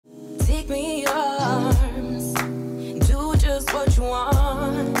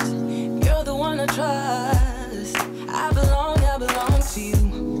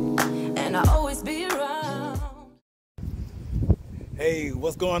Hey,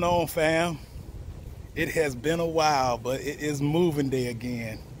 what's going on, fam? It has been a while, but it is moving day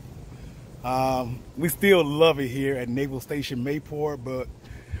again. We still love it here at Naval Station Mayport, but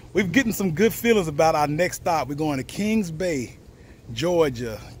we're getting some good feelings about our next stop. We're going to Kings Bay,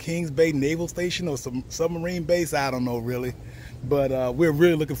 Georgia. Kings Bay Naval Station or some submarine base, I don't know really. But we're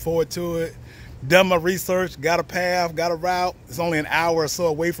really looking forward to it. Done my research, got a path, got a route. It's only an hour or so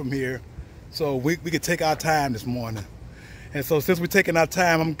away from here, so we could take our time this morning. And so since we're taking our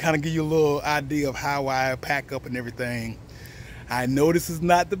time, I'm kind of give you a little idea of how I pack up and everything. I know this is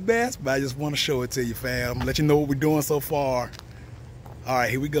not the best, but I just want to show it to you, fam. Let you know what we're doing so far. All right,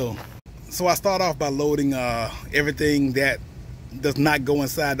 here we go. So I start off by loading everything that does not go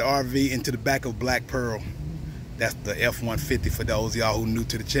inside the RV into the back of Black Pearl. That's the F-150 for those of y'all who are new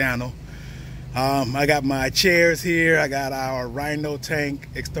to the channel. I got my chairs here. I got our Rhino tank,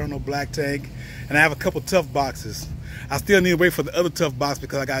 external black tank, and I have a couple tough boxes. I still need to wait for the other tough box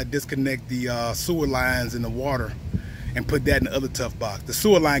because I got to disconnect the sewer lines in the water and put that in the other tough box. The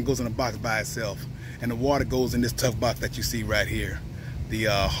sewer line goes in a box by itself, and the water goes in this tough box that you see right here, the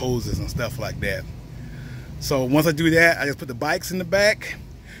hoses and stuff like that. So once I do that, I just put the bikes in the back.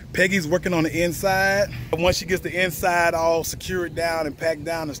 Peggy's working on the inside. Once she gets the inside all secured down and packed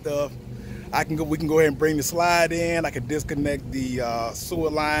down and stuff, we can go ahead and bring the slide in. I can disconnect the sewer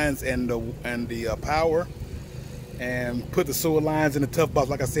lines and the power, and put the sewer lines in the tough box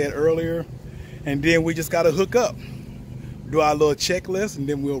like I said earlier, and then we just got to hook up, do our little checklist, and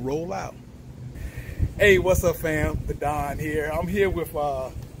then we'll roll out. Hey, what's up, fam? The Don here. I'm here with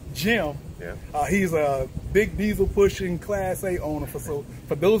Jim. Yeah. He's a big diesel pushing Class A owner. For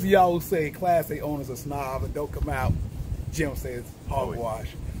those of y'all who say Class A owners are snobs and don't come out, Jim says hogwash.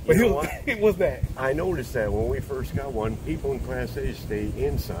 But what's that? I noticed that when we first got one, people in Class A stay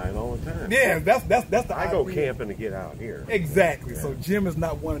inside all the time. Yeah, that's the I go camping to get out here. Exactly. Yeah. So Jim is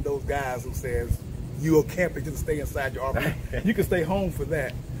not one of those guys who says you're camping just to stay inside your RV. You can stay home for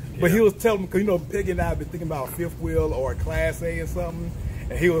that. But he was telling me, because you know, Peggy and I have been thinking about a fifth wheel or a Class A or something,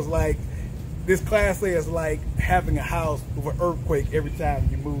 and he was like, this Class A is like having a house with an earthquake every time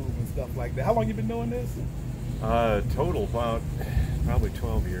you move and stuff like that. How long you been doing this? Total about probably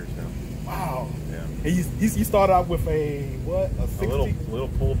 12 years now. Wow. Yeah. And you started out with a what? A 60? A little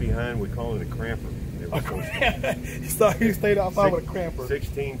pull behind. We call it a cramper. He stayed outside with a cramper.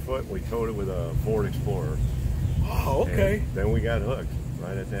 16 foot. We towed it with a Ford Explorer. Oh, okay. And then we got hooked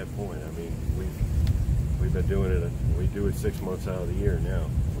right at that point. I mean, we've been doing it. We do it 6 months out of the year now.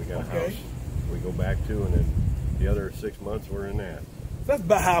 We got a house we go back to, and then the other 6 months we're in that. So that's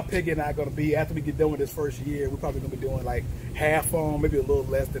about how Peggy and I are going to be after we get done with this first year. We're probably going to be doing like half on, maybe a little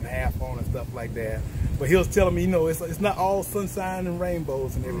less than half on and stuff like that. But he was telling me, you know, it's not all sunshine and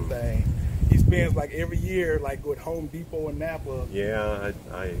rainbows and everything. He spends like every year like with Home Depot and Napa. Yeah,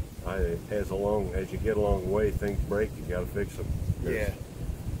 as you get a long way, things break. You got to fix them. Yeah.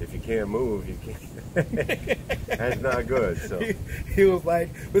 If you can't move, you can't. That's not good. So he was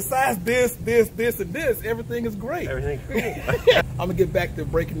like, besides this, and this, everything is great. Everything's cool. I'm gonna get back to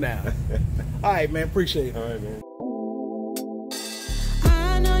breaking down. All right, man. Appreciate it. All right, man.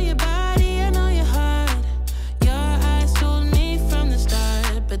 I know your body, I know your heart. Your eyes told me from the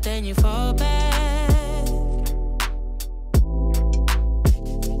start, but then you fall back.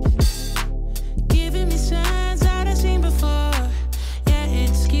 Giving me signs that I've seen before.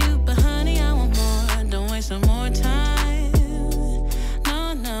 It's cute, but honey, I want more. Don't waste no more time.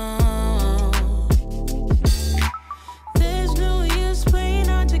 No. There's no use playing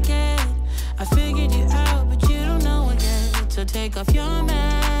hard to get. I figured you out, but you don't know it yet. So take off your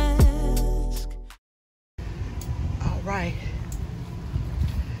mask. All right.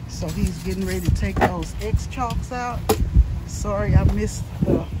 So he's getting ready to take those X-chalks out. Sorry, I missed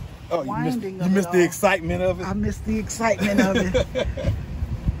the winding of it. You missed the excitement of it? I missed the excitement of it.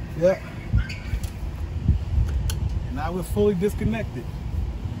 Yeah. Now we're fully disconnected.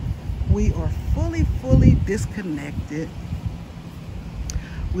 We are fully disconnected.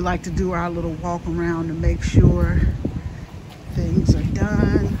 We like to do our little walk around to make sure things are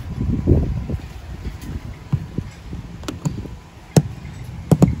done.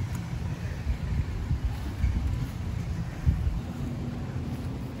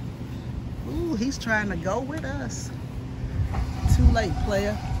 Ooh, he's trying to go with us. Too late,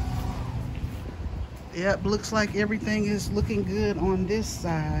 player. Yep, looks like everything is looking good on this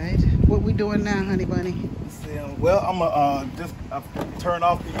side. What we doing now, honey bunny? Well, I'm gonna just turn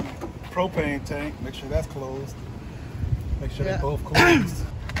off the propane tank, make sure that's closed. Make sure they're both closed.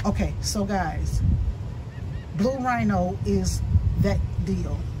 Okay, so guys, Blue Rhino is that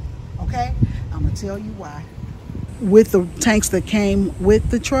deal. Okay, I'm gonna tell you why. with the tanks that came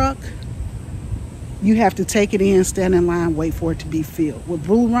with the truck, you have to take it in, stand in line, wait for it to be filled. With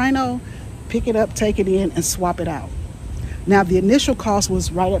Blue Rhino, pick it up, take it in, and swap it out. Now, the initial cost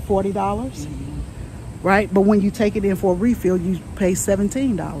was right at $40, right? But when you take it in for a refill, you pay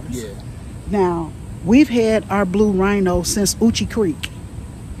 $17. Yeah. Now, we've had our Blue Rhino since Uchee Creek,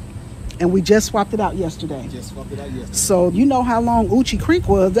 and we just swapped it out yesterday. So you know how long Uchee Creek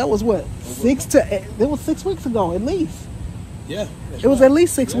was? That was what, 6 weeks ago at least. Yeah. It was at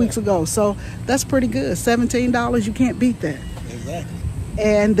least 6 weeks ago. So that's pretty good. $17, you can't beat that. Exactly.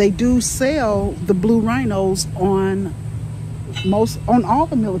 And they do sell the Blue Rhinos on all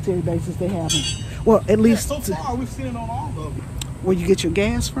the military bases. They have them. Well, at least so far we've seen it on all of them. Where you get your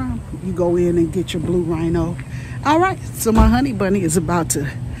gas from, you go in and get your Blue Rhino. All right, so my honey bunny is about to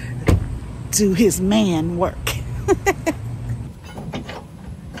do his man work. All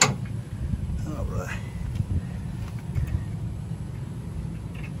right.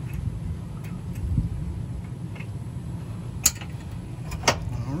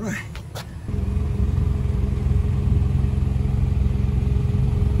 All right.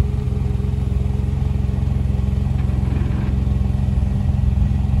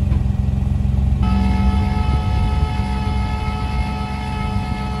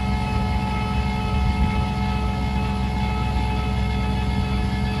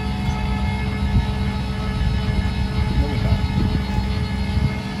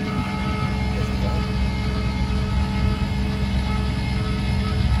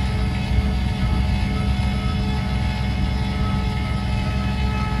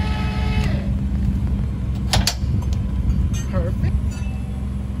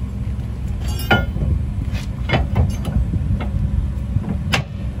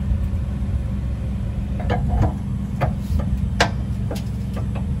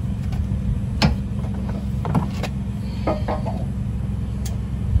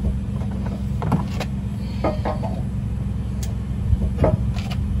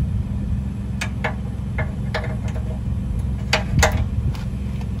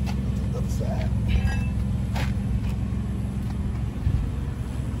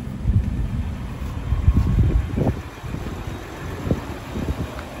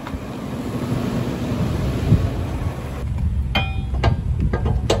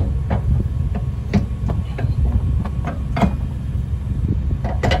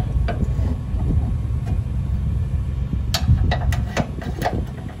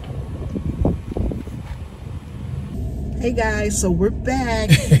 Hey guys, so we're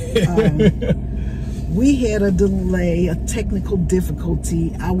back. We had a delay, a technical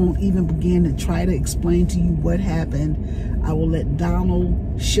difficulty. I won't even begin to try to explain to you what happened. I will let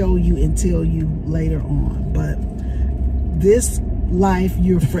Donald show you and tell you later on. But this life,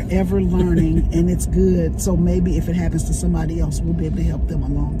 you're forever learning, and it's good. So maybe if it happens to somebody else, we'll be able to help them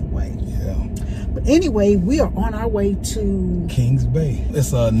along the way. Yeah. But anyway, we are on our way to Kings Bay.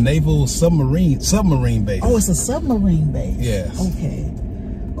 It's a naval submarine base. Oh, it's a submarine base. Yes. Okay.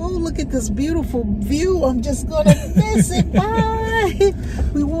 Oh, look at this beautiful view. I'm just gonna miss it. Bye.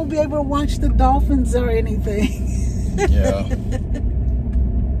 We won't be able to watch the dolphins or anything. Yeah.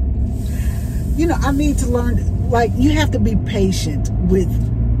 You know, I need to learn, like, you have to be patient with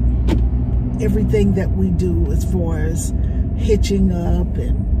everything that we do as far as hitching up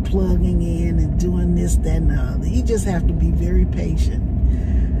and plugging in and doing this, that, and the other. You just have to be very patient.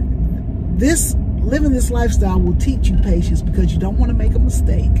 Living this lifestyle will teach you patience because you don't want to make a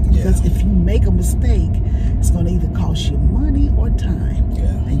mistake. Because if you make a mistake, it's going to either cost you money or time. Yeah.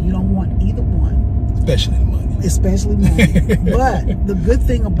 And you don't want either one. Especially money. Especially money. But the good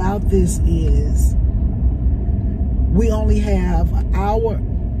thing about this is we only have an hour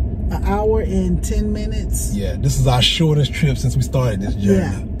and 10 minutes. Yeah, this is our shortest trip since we started this journey.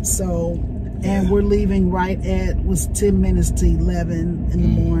 Yeah, so, and we're leaving right at, was 10 minutes to 11 in the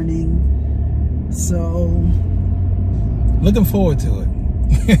morning. So, looking forward to it.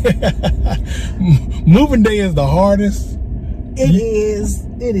 Moving day is the hardest.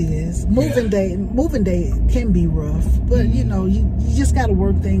 It is. Moving day can be rough, but you know, you just got to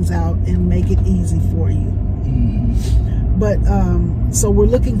work things out and make it easy for you. But so we're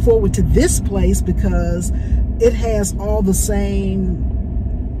looking forward to this place because it has all the same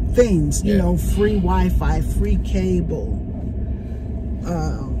things, you know, free Wi-Fi, free cable,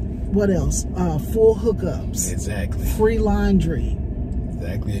 what else? Full hookups. Exactly. Free laundry.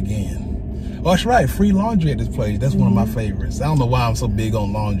 Exactly again. Oh, that's right. Free laundry at this place. That's one of my favorites. I don't know why I'm so big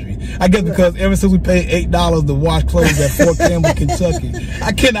on laundry. I guess because ever since we paid $8 to wash clothes at Fort Campbell, Kentucky,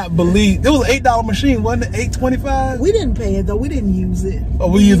 I cannot believe it was an $8 machine, wasn't it? $8.25. We didn't pay it though. We didn't use it. Oh,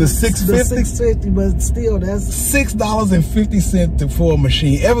 we used a $6.50. $6.50, but still, that's $6.50 for a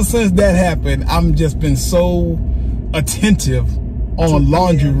machine. Ever since that happened, I'm just been so attentive on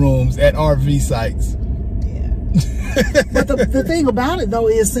laundry rooms at RV sites. But the thing about it though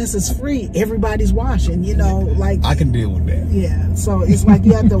is, since it's free, everybody's washing, you know, like I can deal with that. Yeah, so it's like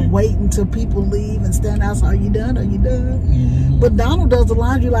you have to wait until people leave and stand outside. Are you done? Are you done? But Donald does the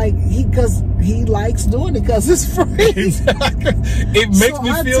laundry like because he likes doing it because it's free. Exactly. It makes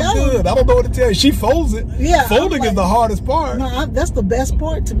me feel good. I don't know what to tell you. She folds it. Yeah, folding is the hardest part. No, that's the best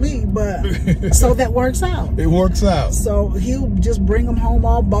part to me. But so that works out. It works out. So he'll just bring them home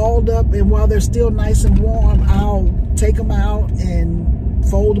all balled up, and while they're still nice and warm, I'll take them out and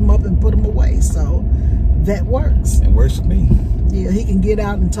fold them up and put them away. So that works. It works for me. Yeah, he can get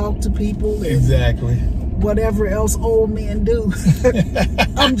out and talk to people. Exactly. Whatever else old men do.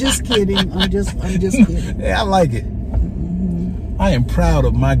 I'm just kidding. I'm just kidding. Yeah, I like it. I am proud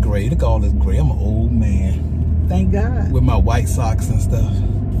of my gray. Look at all this gray. I'm an old man. Thank God. With my white socks and stuff.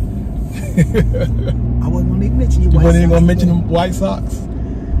 I wasn't gonna even mention your white socks. You wasn't even gonna mention them white socks.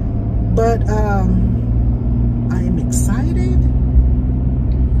 But I am excited.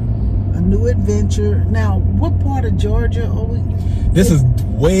 A new adventure. Now, what part of Georgia are we? This is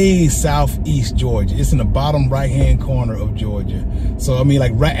way southeast Georgia. It's in the bottom right-hand corner of Georgia. So, I mean,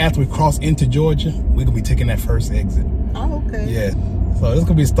 like right after we cross into Georgia, we're going to be taking that first exit. Oh, okay. Yeah. So this is going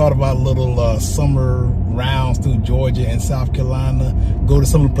to be the start of our little summer rounds through Georgia and South Carolina. Go to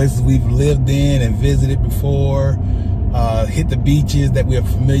some of the places we've lived in and visited before. Hit the beaches that we're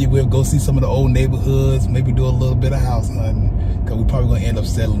familiar with. Go see some of the old neighborhoods. Maybe do a little bit of house hunting. Because we're probably going to end up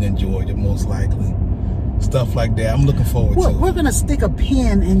settling in Georgia, most likely. Stuff like that. I'm looking forward to it. We're going to stick a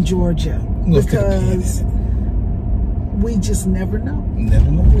pin in Georgia. Because we just never know. Never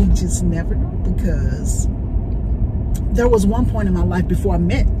know. We just never know. Because there was one point in my life before I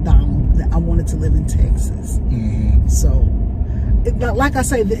met Donald that I wanted to live in Texas. So, like I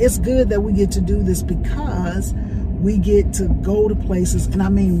say, it's good that we get to do this because we get to go to places, and I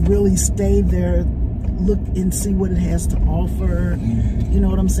mean really stay there, look and see what it has to offer. You know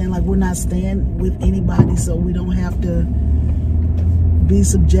what I'm saying? Like, we're not staying with anybody, so we don't have to be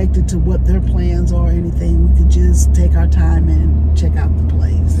subjected to what their plans are or anything. We could just take our time and check out the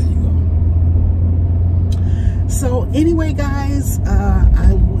place. There you go. So anyway, guys,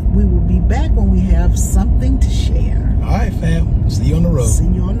 we will be back when we have something to share. All right, fam. See you on the road. See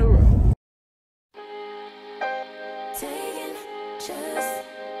you on the road.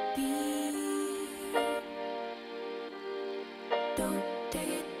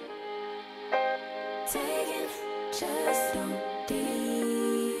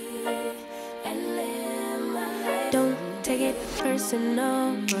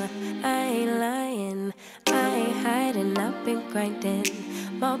 No, I ain't lying, I ain't hiding, I've been grinding,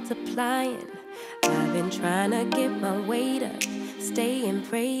 multiplying. I've been trying to get my weight up, staying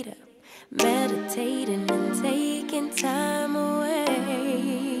prayed up, meditating and taking time away.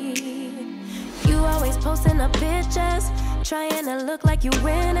 You always posting up pictures, trying to look like you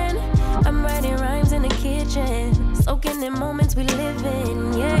winning. I'm writing rhymes in the kitchen, soaking in moments we live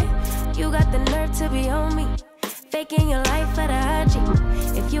in, yeah. You got the nerve to be on me, faking your life for the IG.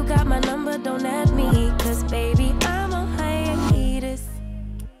 If you got my number, don't add me, cause baby, I'm on hiatus.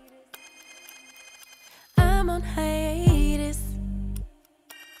 I'm on hiatus.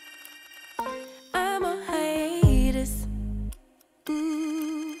 I'm on hiatus.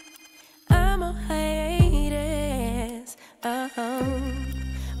 I'm on hiatus.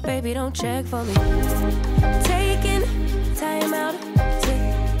 Baby, don't check for me. Taking time out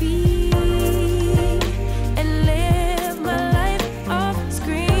to be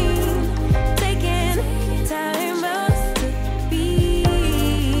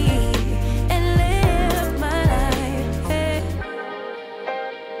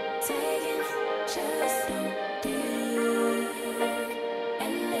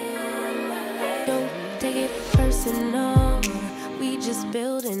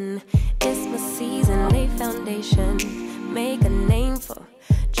building. It's my season, lay foundation, make a name for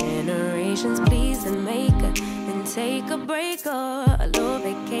generations. Please and make a, then take a break or a little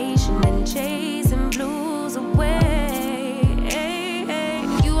vacation and chasing blues away.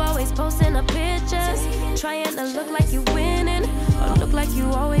 You always posting up pictures, trying to look like you winning or look like you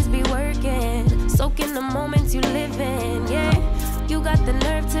always be working, soaking the moments you live in. Yeah, you got the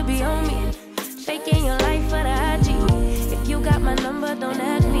nerve to be on me, faking your life for the IG. If you got my number, don't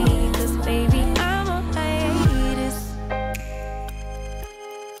add me, cause baby,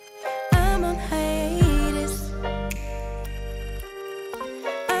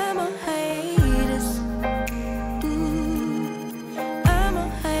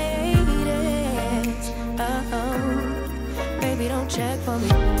 check for me.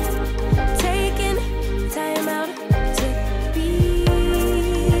 Taking time out to be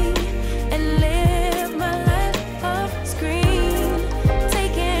and live my life off screen.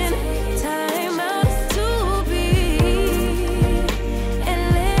 Taking time out to be and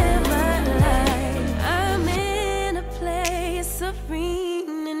live my life. I'm in a place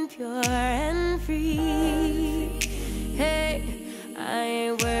serene and pure and free. Hey, I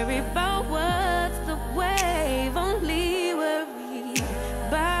ain't worried about what's the wave, only worry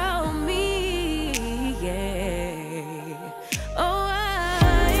about me, yeah. Oh,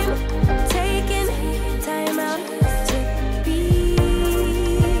 I'm taking time out to be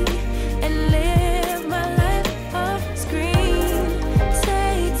and live my life off screen.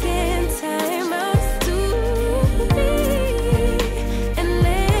 Taking time out to be and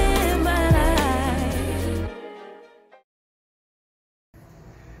live my life.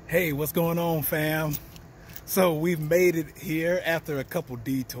 Hey, what's going on, fam? So we've made it here after a couple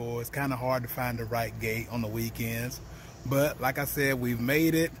detours. Kind of hard to find the right gate on the weekends, but like I said, we've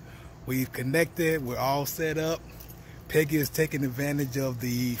made it. We've connected. We're all set up. Peggy is taking advantage of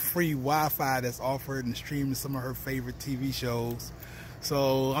the free Wi-Fi that's offered and streaming some of her favorite TV shows.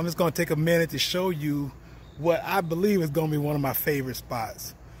 So I'm just going to take a minute to show you what I believe is going to be one of my favorite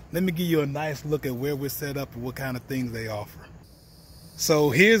spots. Let me give you a nice look at where we're set up and what kind of things they offer. So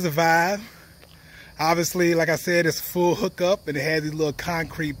here's the vibe. Obviously, like I said, it's full hookup and it has these little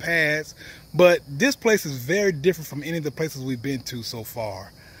concrete pads, but this place is very different from any of the places we've been to so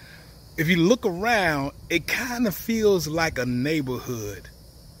far. If you look around, it kind of feels like a neighborhood,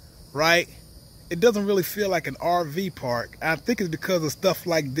 right? It doesn't really feel like an RV park. I think it's because of stuff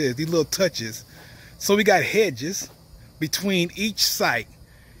like this, these little touches. So we got hedges between each site.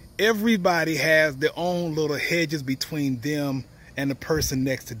 Everybody has their own little hedges between them and the person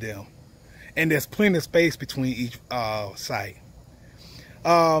next to them. And there's plenty of space between each site.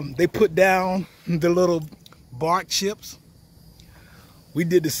 They put down the little bark chips. We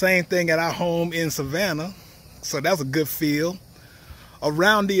did the same thing at our home in Savannah, so that's a good feel.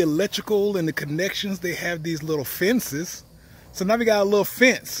 Around the electrical and the connections, they have these little fences. So now we got a little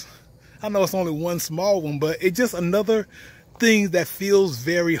fence. I know it's only one small one, but it's just another thing that feels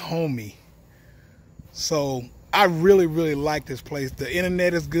very homey. So I really, really like this place. The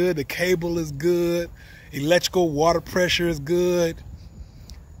internet is good, the cable is good, electrical water pressure is good.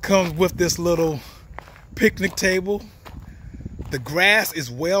 Comes with this little picnic table. The grass is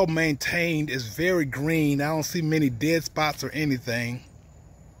well maintained, it's very green. I don't see many dead spots or anything.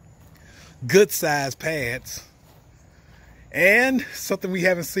 Good sized pads. And something we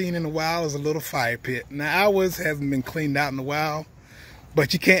haven't seen in a while is a little fire pit. Now ours hasn't been cleaned out in a while,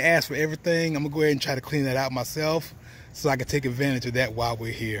 but you can't ask for everything. I'm gonna go ahead and try to clean that out myself so I can take advantage of that while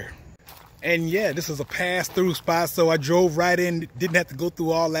we're here. And yeah, this is a pass-through spot, so I drove right in, didn't have to go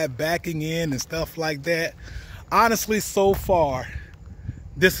through all that backing in and stuff like that. Honestly, so far,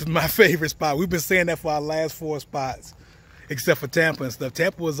 this is my favorite spot. We've been saying that for our last 4 spots, except for Tampa and stuff.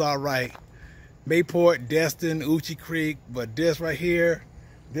 Tampa was all right. Mayport, Destin, Uchee Creek, but this right here,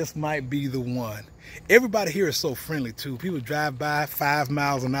 this might be the one. Everybody here is so friendly too. People drive by 5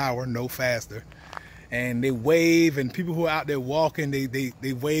 miles an hour, no faster. And they wave, and people who are out there walking,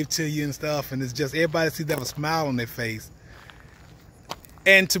 they wave to you and stuff. And it's just, everybody seems to have a smile on their face.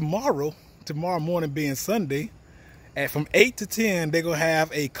 And tomorrow morning being Sunday, from 8 to 10, they're gonna have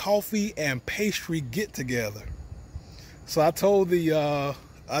a coffee and pastry get together. So I told the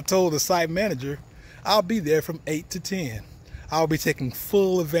site manager, I'll be there from 8 to 10. I'll be taking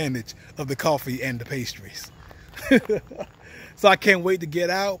full advantage of the coffee and the pastries. So I can't wait to get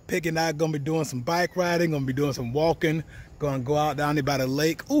out. Peggy and I are gonna be doing some bike riding, gonna be doing some walking, gonna go out down there by the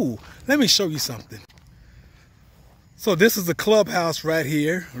lake. Ooh, let me show you something. So this is the clubhouse right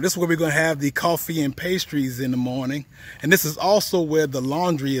here. This is where we're gonna have the coffee and pastries in the morning. And this is also where the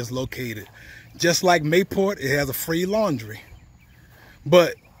laundry is located. Just like Mayport, it has a free laundry.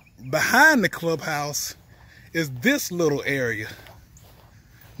 But behind the clubhouse is this little area.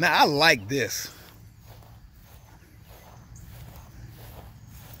 Now I like this.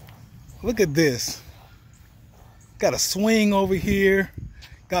 Look at this. Got a swing over here.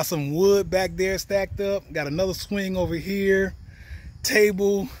 Got some wood back there stacked up. Got another swing over here.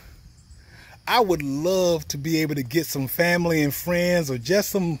 Table. I would love to be able to get some family and friends or just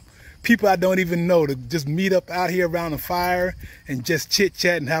some people I don't even know to just meet up out here around the fire and just chit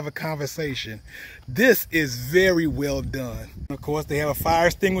chat and have a conversation. This is very well done. Of course, they have a fire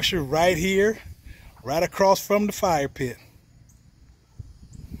extinguisher right here, right across from the fire pit.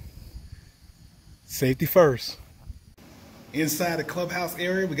 Safety first. Inside the clubhouse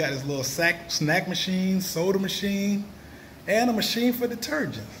area, we got this little snack machine, soda machine. and a machine for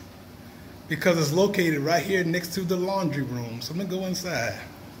detergent because it's located right here next to the laundry room. So I'm gonna go inside.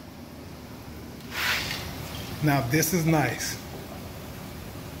 Now this is nice.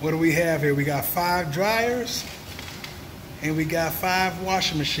 What do we have here? We got 5 dryers and we got 5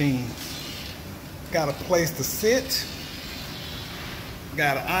 washing machines. Got a place to sit.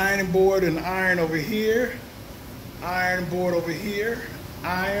 Got an ironing board and iron over here. Iron board over here.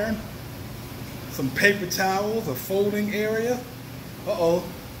 Iron. Some paper towels, a folding area. Uh-oh.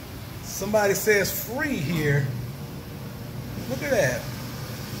 Somebody says free here. Look at that.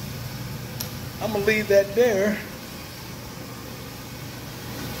 I'm gonna leave that there.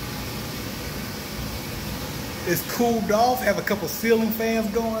 It's cooled off, have a couple ceiling fans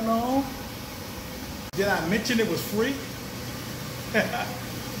going on. Did I mention it was free?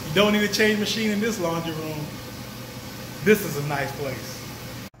 You don't need a change machine in this laundry room. This is a nice place.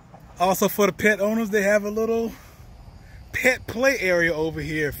 Also for the pet owners, they have a little pet play area over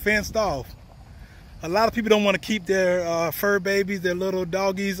here, fenced off. A lot of people don't want to keep their fur babies, their little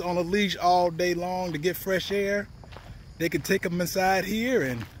doggies on a leash all day long to get fresh air. They can take them inside here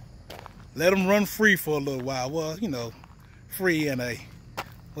and let them run free for a little while. Well, you know, free in a,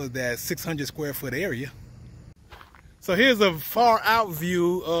 what is that, 600 square foot area. So here's a far out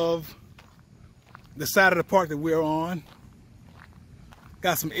view of the side of the park that we're on.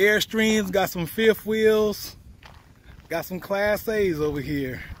 Got some Airstreams, got some fifth wheels, got some Class A's over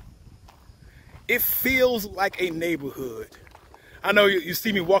here. It feels like a neighborhood. I know you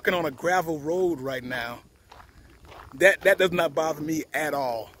see me walking on a gravel road right now. That does not bother me at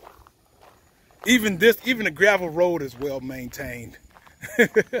all. Even the gravel road is well maintained.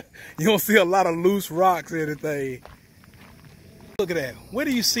 You don't see a lot of loose rocks or anything. Look at that. Where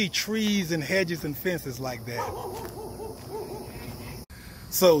do you see trees and hedges and fences like that?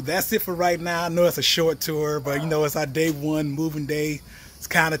 So that's it for right now. I know it's a short tour, but you know, it's our day 1 moving day. It's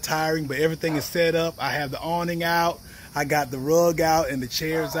kind of tiring, but everything is set up. I have the awning out. I got the rug out and the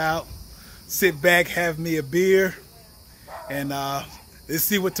chairs out. Sit back, have me a beer, and let's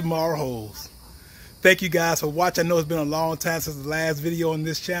see what tomorrow holds. Thank you guys for watching. I know it's been a long time since the last video on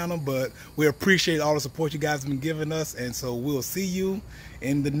this channel, but we appreciate all the support you guys have been giving us, and so we'll see you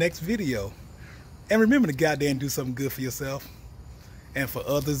in the next video. And remember to get out there and do something good for yourself and for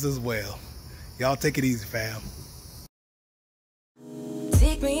others as well. Y'all take it easy, fam.